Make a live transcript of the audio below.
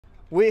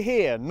We're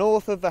here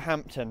north of the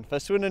Hampton for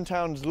Swindon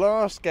Town's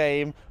last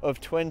game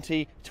of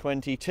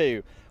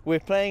 2022.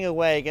 We're playing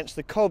away against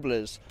the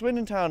Cobblers.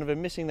 Swindon Town have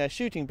been missing their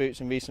shooting boots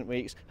in recent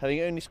weeks,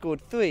 having only scored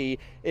 3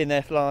 in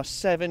their last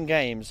 7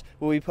 games.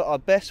 Will we put our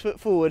best foot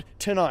forward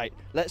tonight?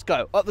 Let's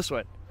go, up the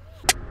Swin.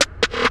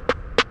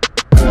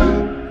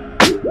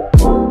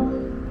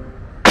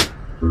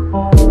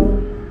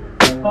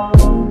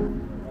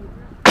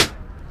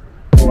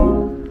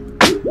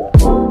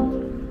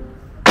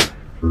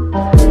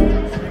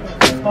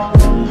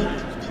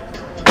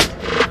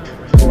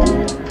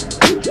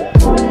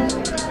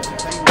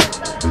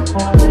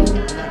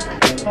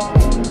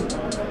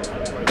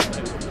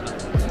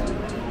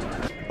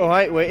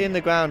 Alright, we're in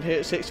the ground here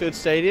at Sixfield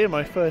Stadium,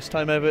 my first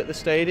time over at the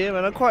stadium,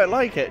 and I quite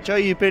like it. Joe,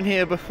 you've been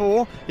here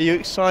before. Are you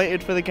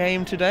excited for the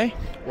game today?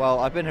 Well,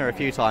 I've been here a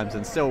few times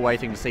and still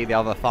waiting to see the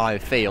other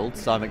 5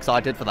 fields, so I'm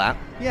excited for that.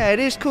 Yeah, it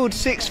is called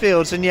 6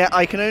 fields, and yet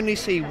I can only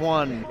see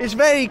 1. It's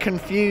very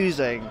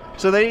confusing.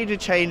 So they need to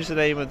change the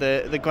name of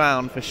the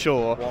ground for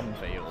sure. 1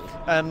 field.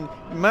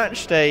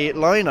 Match day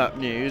lineup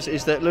news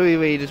is that Louis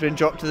Reed has been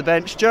dropped to the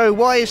bench. Joe,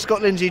 why is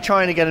Scott Lindsay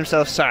trying to get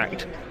himself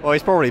sacked? Well,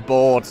 he's probably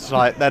bored.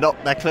 Like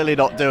they're clearly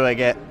not doing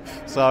it.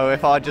 So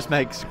if I just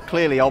make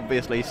clearly,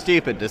 obviously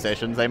stupid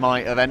decisions, they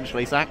might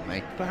eventually sack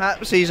me.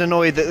 Perhaps he's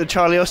annoyed that the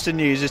Charlie Austin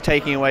news is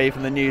taking away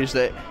from the news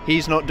that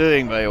he's not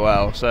doing very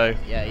well. So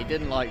yeah, he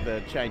didn't like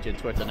the change in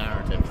Twitter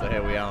narrative. So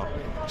here we are.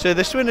 So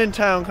the Swindon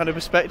Town kind of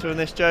perspective on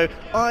this, Joe.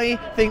 I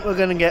think we're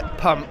going to get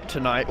pumped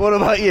tonight. What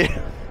about you?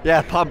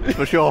 Yeah, pumped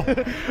for sure.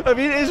 I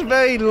mean, it's a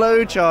very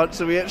low chance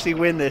that we actually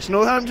win this.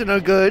 Northampton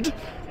are good.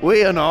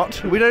 We are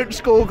not. We don't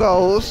score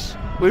goals.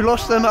 We've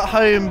lost them at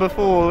home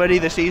before already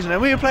this season, and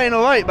we were playing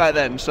all right back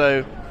then.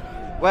 So,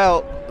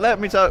 well, let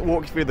me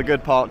walk you through the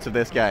good parts of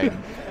this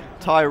game.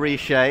 Tyree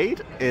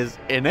Shade is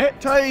in it.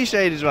 Tyree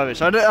Shade is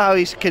rubbish. I don't know how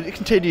he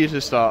continues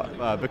to start.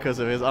 Because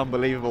of his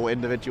unbelievable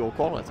individual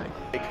quality.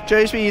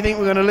 Josie, you think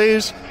we're going to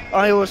lose?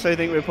 I also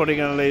think we're probably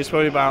going to lose.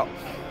 Probably about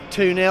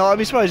 2-0. I'd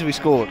be surprised if we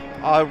scored.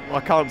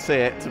 I can't see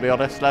it, to be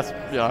honest. Let's,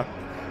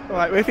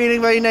 Alright, we're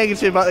feeling very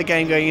negative about the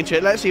game going into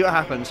it. Let's see what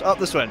happens. Up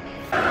the Swin.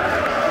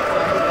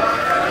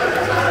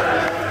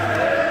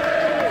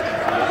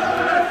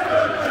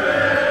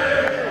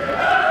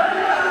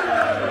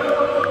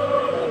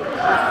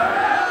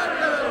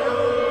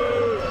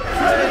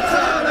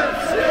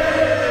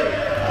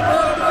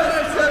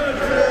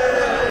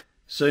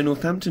 So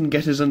Northampton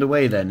get us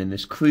underway then in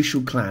this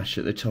crucial clash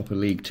at the top of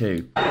League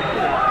 2.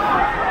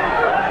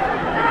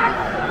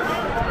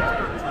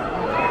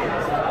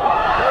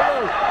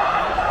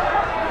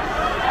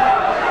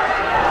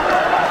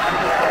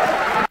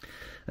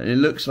 And it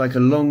looks like a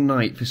long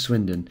night for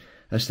Swindon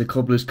as the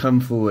Cobblers come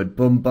forward,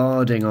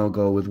 bombarding our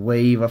goal with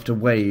wave after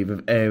wave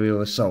of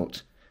aerial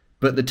assault.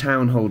 But the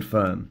Town hold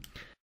firm.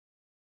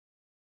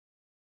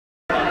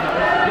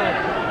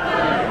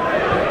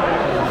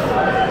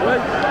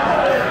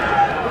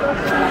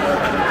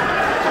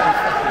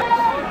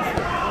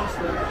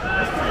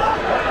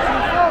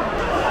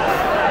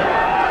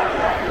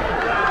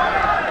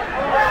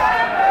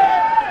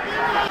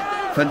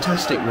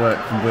 Fantastic work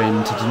from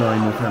Bryn to deny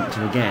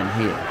Northampton again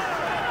here.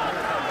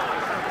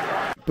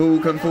 Ball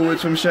come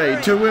forwards from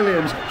Shade to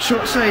Williams.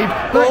 Shot saved.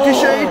 Back to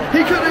Shade.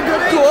 He couldn't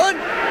got it. Go on.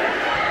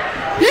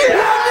 Yeah!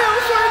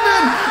 1-0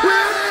 Swindon.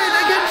 We're in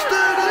against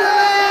third of the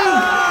league.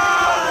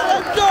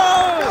 Let's go!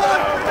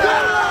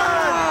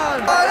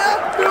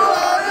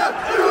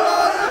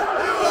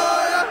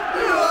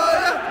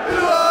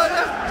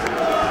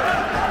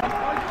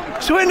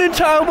 Swindon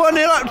Town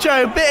 1-0 up,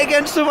 Joe. Bit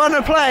against the run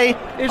of play.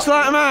 It's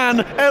that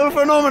man, El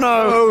Fenomeno.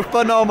 Oh,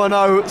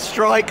 Fenomeno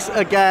strikes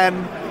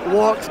again.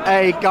 What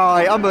a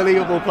guy.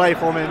 Unbelievable play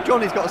from him.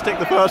 Johnny's got to stick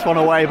the first one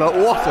away, but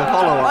what a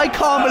follow-up. I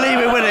can't believe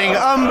we're winning.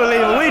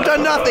 Unbelievable. We've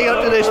done nothing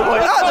up to this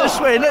point. Up the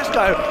Swin, let's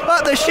go.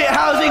 Up the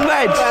shit-housing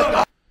Reds.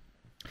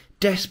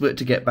 Desperate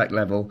to get back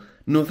level,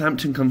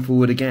 Northampton come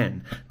forward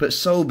again, but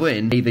Sol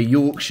Bryn, the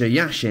Yorkshire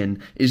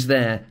Yashin, is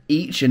there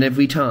each and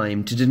every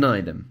time to deny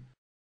them.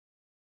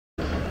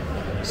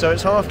 So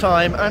it's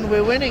half-time and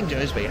we're winning,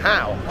 Josby.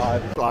 How?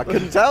 I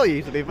couldn't tell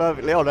you, to be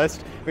perfectly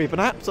honest. We've been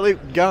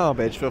absolute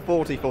garbage for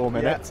 44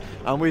 minutes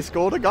and we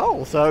scored a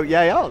goal, so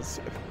yay us.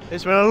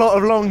 There's been a lot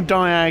of long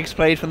diags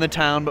played from the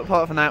Town, but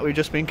apart from that we've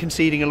just been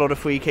conceding a lot of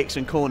free kicks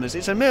and corners.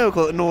 It's a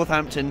miracle that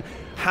Northampton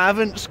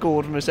haven't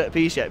scored from a set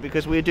piece yet,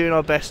 because we're doing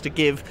our best to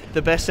give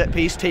the best set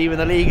piece team in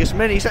the league as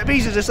many set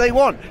pieces as they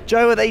want.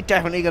 Joe, are they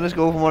definitely going to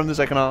score from one in the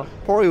second half?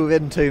 Probably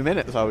within 2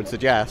 minutes, I would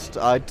suggest.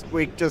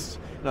 We just...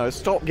 No,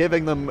 stop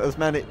giving them as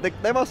many.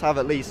 They must have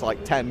at least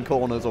like 10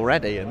 corners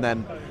already, and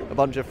then a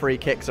bunch of free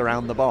kicks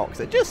around the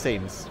box. It just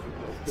seems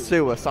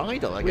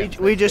suicidal, I guess.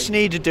 We just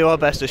need to do our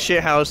best to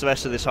shithouse the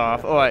rest of this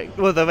half. Alright,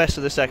 well, the rest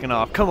of the second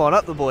half. Come on,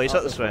 up the boys,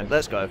 up the Swin.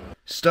 Let's go.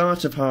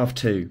 Start of half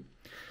 2.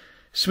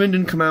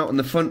 Swindon come out on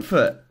the front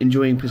foot,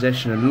 enjoying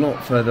possession a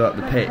lot further up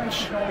the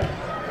pitch.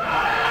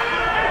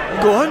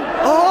 Go on.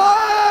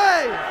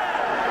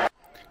 Oh!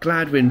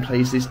 Gladwin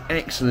plays this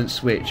excellent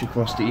switch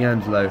across to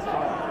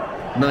Iandolo.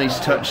 Nice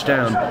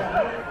touchdown.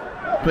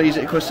 plays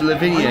it across to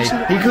Lavinier.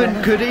 He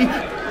couldn't, could he?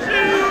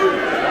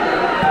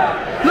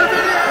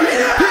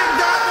 Lavinier picked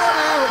that one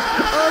out!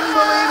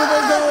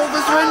 Unbelievable goal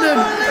for Swindon,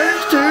 and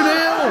it's 2-0.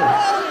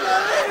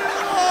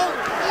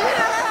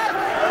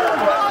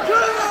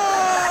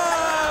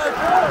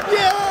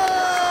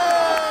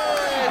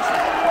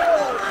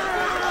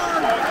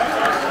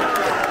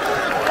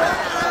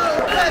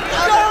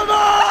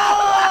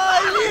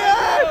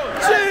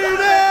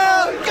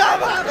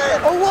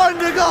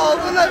 Goal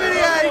for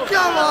Lavinier!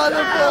 Come on,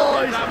 the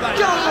boys!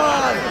 Come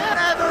on!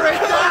 Never in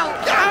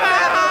doubt! Come on!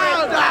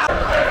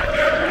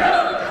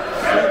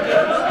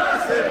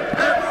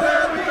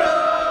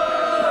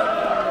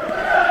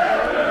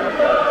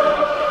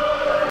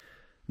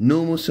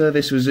 Normal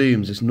service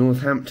resumes as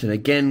Northampton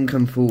again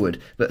come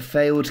forward, but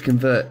fail to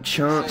convert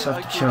chance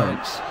after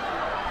chance.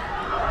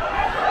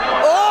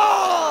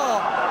 Oh!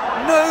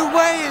 No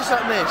way is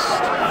that missed!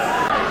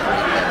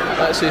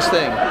 That's his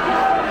thing.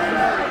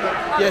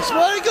 Yes,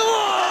 my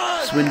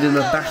God! Swindon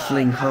are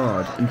battling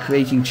hard and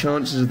creating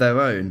chances of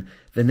their own.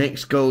 The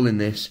next goal in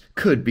this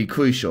could be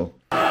crucial.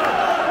 What?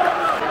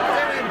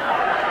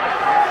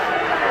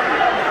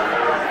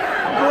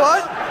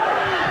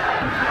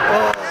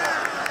 Oh.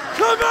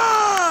 Come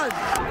on!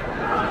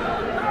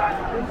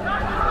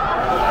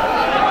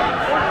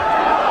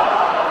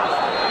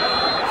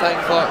 Thank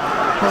fuck.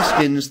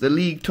 Hoskins, the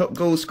league top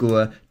goal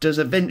scorer, does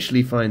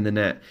eventually find the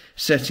net,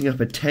 setting up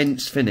a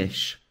tense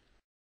finish.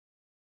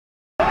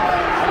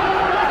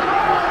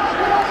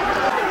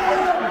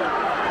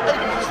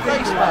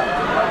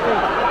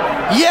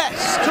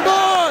 Yes! Come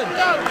on!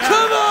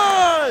 Come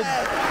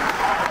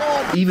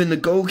on! Even the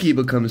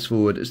goalkeeper comes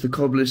forward as the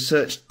Cobblers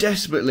search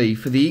desperately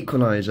for the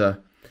equaliser.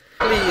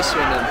 Please,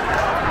 Swindon.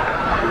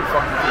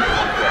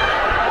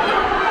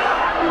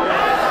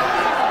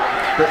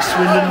 But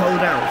Swindon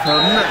hold out for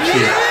a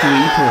massive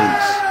 3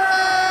 points.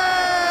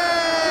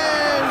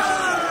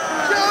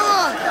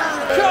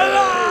 Come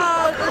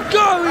on!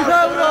 Go! We've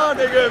held on!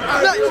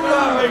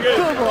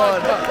 Come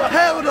on!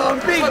 Held on!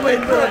 Big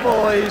win for the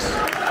boys!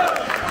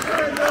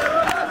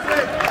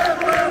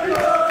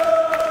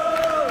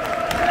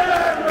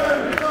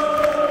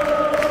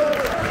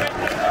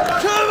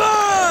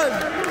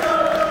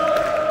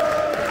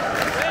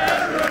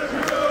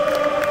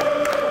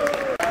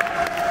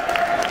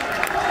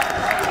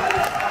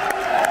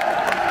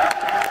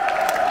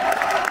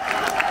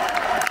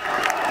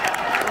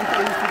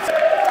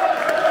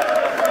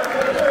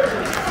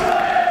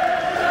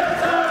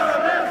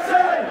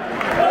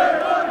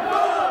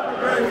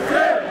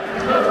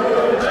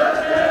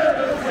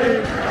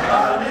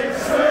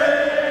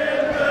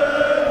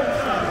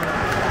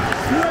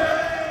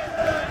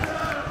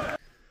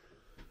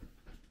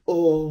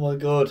 Oh my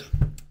God,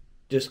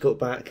 just got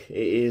back.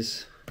 It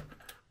is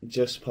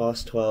just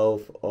past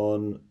 12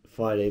 on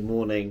Friday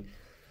morning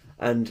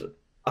and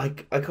I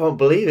can't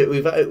believe it.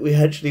 We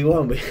actually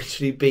won. We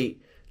actually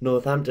beat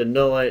Northampton.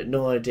 No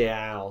idea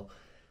how.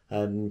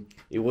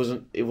 It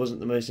wasn't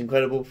the most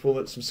incredible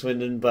performance from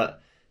Swindon,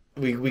 but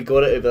we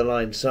got it over the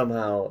line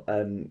somehow.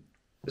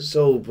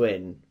 Solid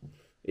win.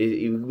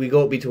 We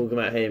got to be talking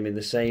about him in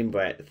the same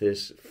breath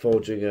as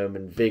Fodringham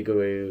and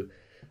Vigouroux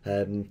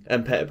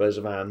and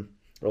Peterborough,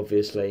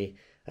 obviously,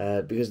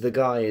 because the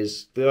guy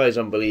is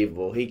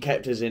unbelievable. He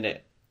kept us in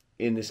it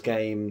in this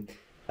game.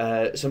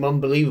 Some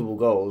unbelievable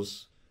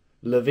goals.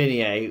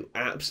 Lavinier,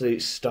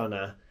 absolute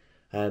stunner,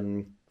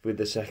 with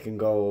the second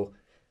goal.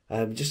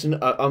 Just an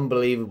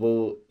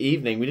unbelievable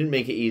evening. We didn't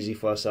make it easy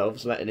for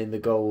ourselves, letting in the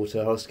goal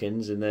to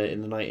Hoskins in the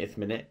 90th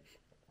minute.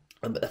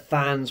 But the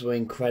fans were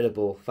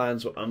incredible.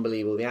 Fans were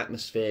unbelievable. The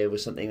atmosphere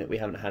was something that we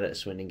haven't had at a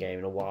Swindon game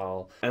in a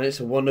while. And it's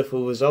a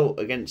wonderful result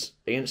against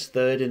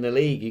third in the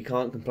league. You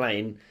can't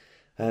complain.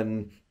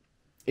 It's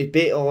a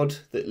bit odd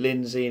that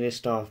Lindsay and his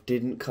staff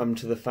didn't come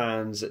to the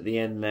fans at the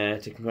end there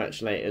to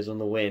congratulate us on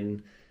the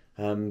win.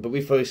 But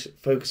we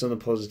focus on the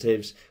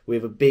positives. We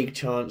have a big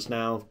chance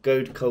now.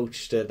 Go to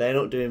Colchester. They're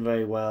not doing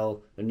very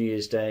well on New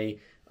Year's Day.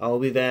 I'll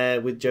be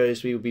there with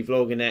Joe's. We will be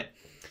vlogging it.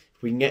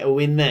 If we can get a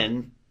win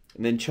then,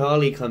 and then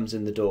Charlie comes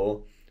in the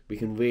door, we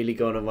can really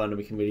go on a run and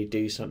we can really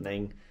do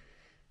something.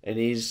 And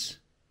is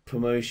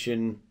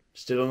promotion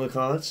still on the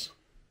cards?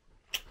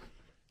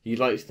 You'd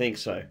like to think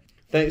so.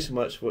 Thanks so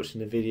much for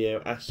watching the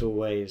video. As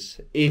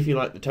always, if you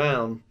like the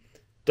town,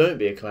 don't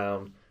be a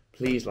clown.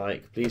 Please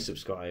like, please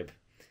subscribe.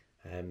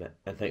 And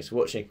thanks for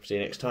watching. See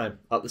you next time.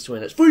 Up the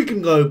Swindon. Let's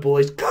freaking go,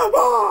 boys. Come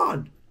on!